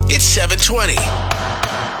It's 7:20.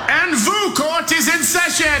 And VOO Court is in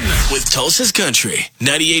session With Tulsa's Country,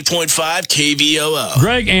 98.5 KVOO.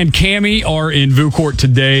 Greg and Cammy are in VOO Court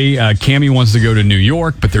today. Cammy wants to go to New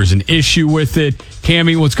York, but there's an issue with it.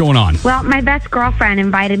 Cammy, what's going on? Well, my best girlfriend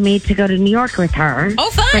invited me to go to New York with her.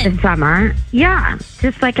 Oh, fun. For the summer. Yeah.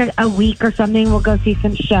 Just like a week or something. We'll go see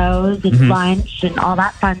some shows and lunch and all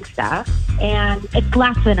that fun stuff. And it's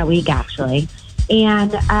less than a week, actually.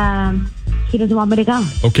 And he doesn't want me to go.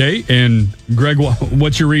 Okay, and Greg,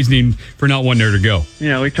 what's your reasoning for not wanting her to go? You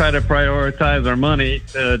know, we try to prioritize our money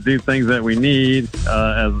to do things that we need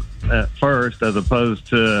at first, as opposed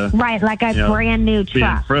to Right, like a brand new being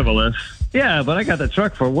truck. frivolous. Yeah, but I got the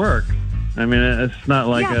truck for work. I mean, it's not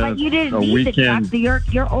like but you didn't need weekend. the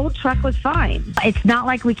truck. Your old truck was fine. It's not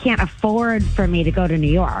like we can't afford for me to go to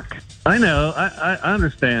New York. I know. I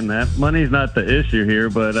understand that. Money's not the issue here,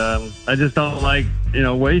 but I just don't like,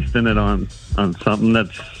 wasting it on something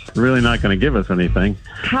that's really not going to give us anything.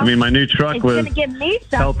 I mean, my new truck it's was going to give me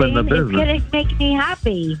something. helping the business. It's going to make me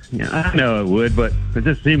happy. Yeah, I know it would, but it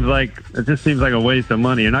just seems like a waste of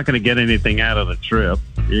money. You're not going to get anything out of the trip.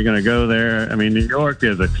 You're going to go there. I mean, New York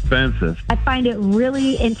is expensive. I find it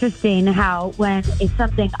really interesting how when it's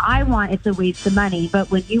something I want, it's a waste of money. But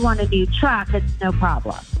when you want a new truck, it's no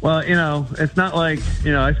problem. Well, it's not like,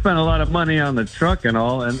 I spent a lot of money on the truck and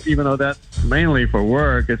all, and even though that's mainly for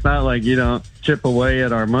work, it's not like you don't chip away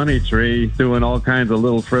at our money tree doing all kinds of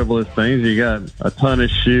little frivolous things. You got a ton of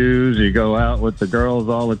shoes. You go out with the girls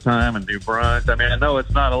all the time and do brunch. I mean, I know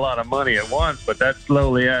it's not a lot of money at once, but that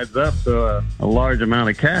slowly adds up to a large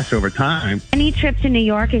amount of cash over time. Any trip to New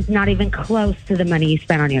York is not even close to the money you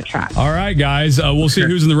spent on your truck. All right, guys, we'll see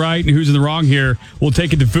who's in the right and who's in the wrong here. We'll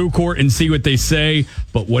take it to VOO Court and see what they say,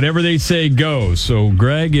 but whatever they say goes. So,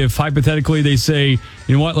 Greg, if hypothetically they say,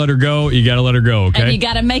 you know what, let her go, you got to let her go, okay? And you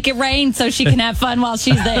got to make it rain so she can have fun while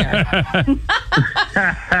she's there.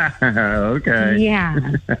 Okay. Yeah.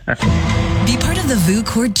 Be part of the VOO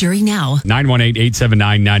Court jury now.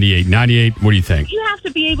 918-879-9898. What do you think? You have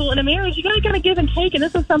to be able, in a marriage, you got to give and take, and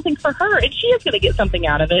this is something for her, and she is going to get something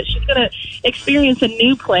out of it. She's going to experience a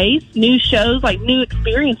new place, new shows, like new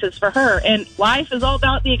experiences for her, and life is all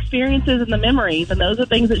about the experiences and the memories, and those are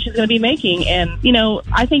things that she's going to be making, and,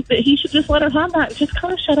 I think that he should just let her have that and just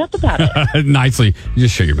kind of shut up about it. Nicely.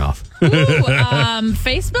 Just shut your mouth.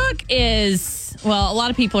 Facebook is, well, a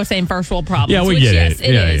lot of people are saying first world problems. Yeah, we which, get yes, it.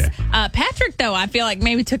 it Yeah, is. yeah. Patrick, though, I feel like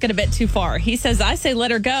maybe took it a bit too far. He says, I say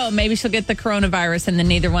let her go. Maybe she'll get the coronavirus and then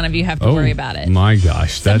neither one of you have to worry about it. My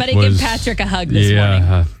gosh. Somebody give Patrick a hug this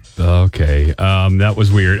morning. Okay. That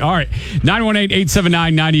was weird. All right.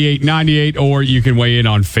 918-879-9898, or you can weigh in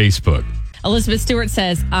on Facebook. Elizabeth Stewart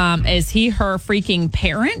says, is he her freaking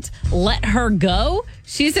parent? Let her go?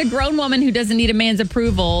 She's a grown woman who doesn't need a man's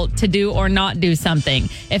approval to do or not do something.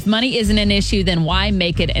 If money isn't an issue, then why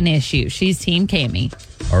make it an issue? She's Team Cammy.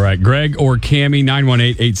 All right, Greg or Cammy,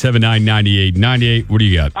 918-879-9898. What do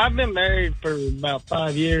you got? I've been married for about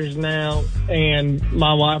 5 years now, and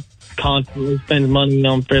my wife constantly spends money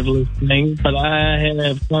on frivolous things, but I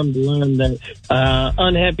have come to learn that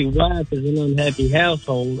unhappy wife is an unhappy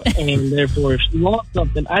household, and therefore if she wants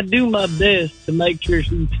something, I do my best to make sure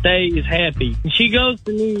she stays happy. When she goes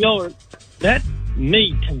to New York, that's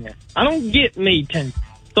me time. I don't get me time.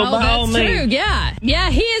 So by all that's means, true. Yeah. Yeah,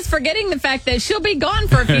 he is forgetting the fact that she'll be gone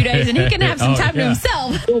for a few days and he can have some time to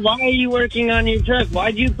himself. well, why are you working on your truck?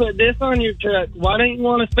 Why'd you put this on your truck? Why don't you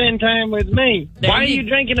want to spend time with me? Why are you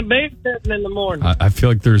drinking a beer in the morning? I feel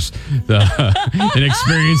like there's an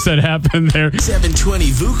experience that happened there.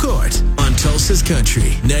 720 VOO Court on Tulsa's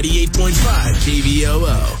Country, 98.5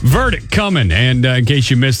 KVOO. Verdict coming. And in case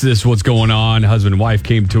you missed this, what's going on? Husband and wife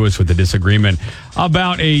came to us with a disagreement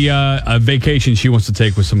about a vacation she wants to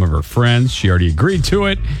take with some of her friends. She already agreed to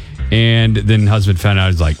it. And then husband found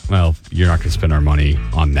out, he's like, well, you're not going to spend our money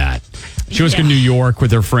on that. She was going to New York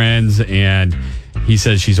with her friends, and he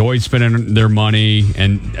says she's always spending their money.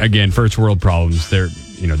 And again, first world problems.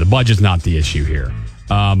 The budget's not the issue here.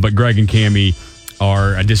 But Greg and Cammy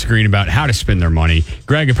are disagreeing about how to spend their money.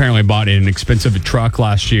 Greg apparently bought an expensive truck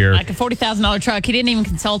last year. Like a $40,000 truck. He didn't even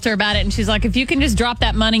consult her about it. And she's like, if you can just drop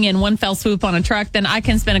that money in one fell swoop on a truck, then I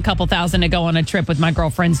can spend a couple thousand to go on a trip with my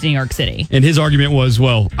girlfriends to New York City. And his argument was,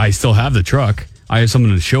 well, I still have the truck. I have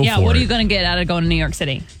something to show for it. Yeah, what are you going to get out of going to New York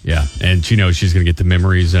City? Yeah, and she knows she's going to get the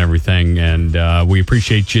memories and everything. And we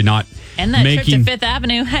appreciate you not And that trip to Fifth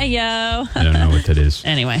Avenue. Hey, yo. I don't know what that is.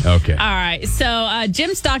 Anyway. Okay. All right. So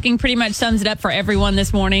Jim Stocking pretty much sums it up for everyone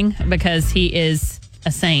this morning because he is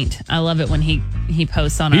a saint. I love it when he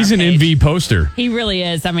posts on He's our an page. MV poster. He really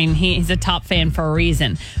is. I mean, he's a top fan for a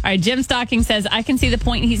reason. All right, Jim Stocking says, I can see the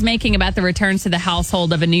point he's making about the returns to the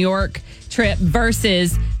household of a New York trip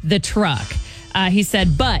versus the truck. He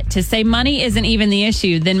said, but to say money isn't even the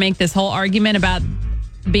issue, then make this whole argument about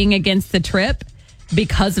being against the trip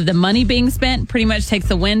because of the money being spent pretty much takes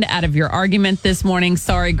the wind out of your argument this morning.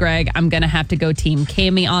 Sorry, Greg. I'm going to have to go Team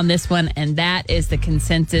Cammy on this one, and that is the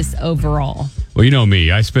consensus overall. Well, you know me.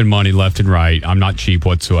 I spend money left and right. I'm not cheap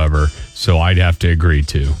whatsoever, so I'd have to agree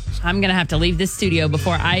too. I'm going to have to leave this studio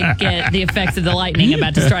before I get the effects of the lightning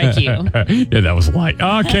about to strike you. Yeah, that was light.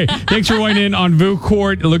 Okay, thanks for weighing in on VOO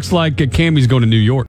Court. It looks like Cammy's going to New York.